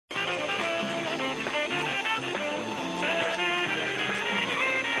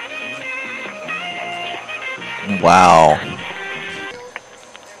Wow.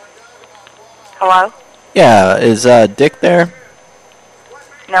 Hello? Yeah, is Dick there?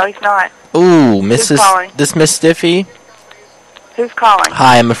 No, he's not. Ooh, Who's calling? This Miss Stiffy? Who's calling?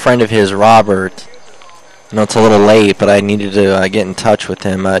 Hi, I'm a friend of his, Robert. I know it's a little late, but I needed to get in touch with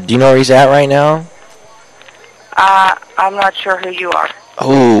him. Do you know where he's at right now? I'm not sure who you are.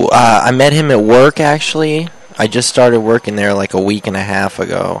 Oh, I met him at work, actually. I just started working there like a week and a half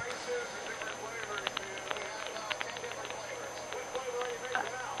ago.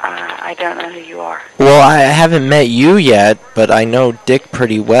 I don't know who you are. Well, I haven't met you yet, but I know Dick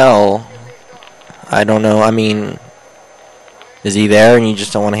pretty well. I don't know, I mean, is he there and you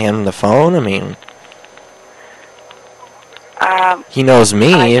just don't want to hand him the phone? I mean, he knows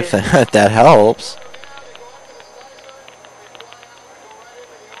me, if that helps.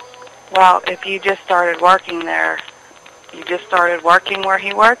 Well, if you just started working there, you just started working where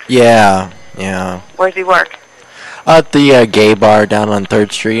he works? Yeah. Where's he work? At the gay bar down on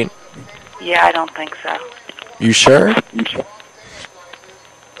 3rd Street. Yeah, I don't think so. You sure?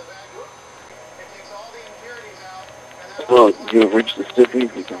 Well, you have reached the Stiffy.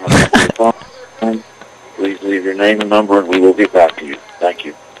 You can have the phone. Please leave your name and number, and we will get back to you. Thank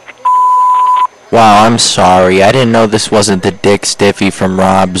you. Wow, I'm sorry. I didn't know this wasn't the Dick Stiffy from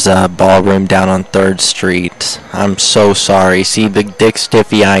Rob's ballroom down on 3rd Street. I'm so sorry. See, the Dick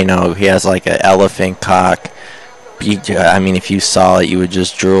Stiffy I know, he has like an elephant cock. I mean, if you saw it, you would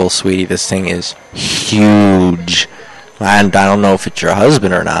just drool, sweetie. This thing is huge. I don't know if it's your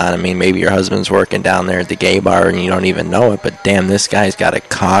husband or not. I mean, maybe your husband's working down there at the gay bar and you don't even know it. But damn, this guy's got a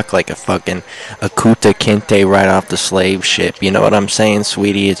cock like a fucking Akuta Kinte right off the slave ship. You know what I'm saying,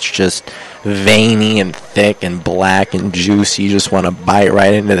 sweetie? It's just veiny and thick and black and juicy. You just want to bite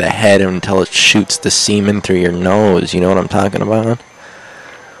right into the head until it shoots the semen through your nose. You know what I'm talking about?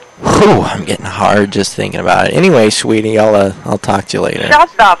 Whew, I'm getting hard just thinking about it. Anyway, sweetie, I'll talk to you later. Shut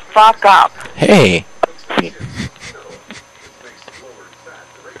the fuck up. Hey.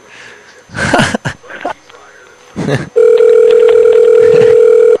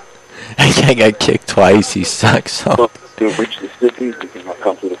 I got kicked twice. He sucks. So. You've reached the Stiffy. You cannot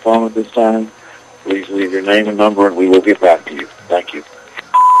come to the phone at this time. Please leave your name and number, and we will get back to you. Thank you.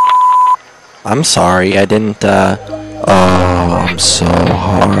 I'm sorry. I didn't. Oh, I'm so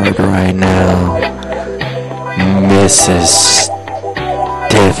hard right now, Mrs.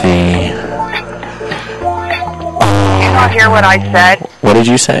 Stiffy. Did you not hear what I said? What did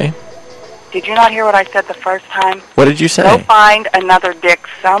you say? Did you not hear what I said the first time? What did you say? Go find another dick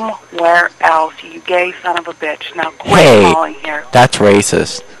somewhere else, you gay son of a bitch. Now quit calling here. That's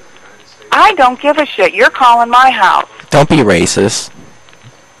racist. I don't give a shit. You're calling my house. Don't be racist.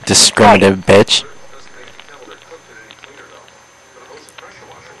 Discriminative bitch.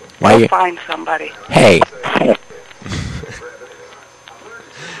 Why Go you find somebody. Hey.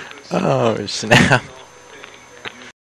 Oh, snap.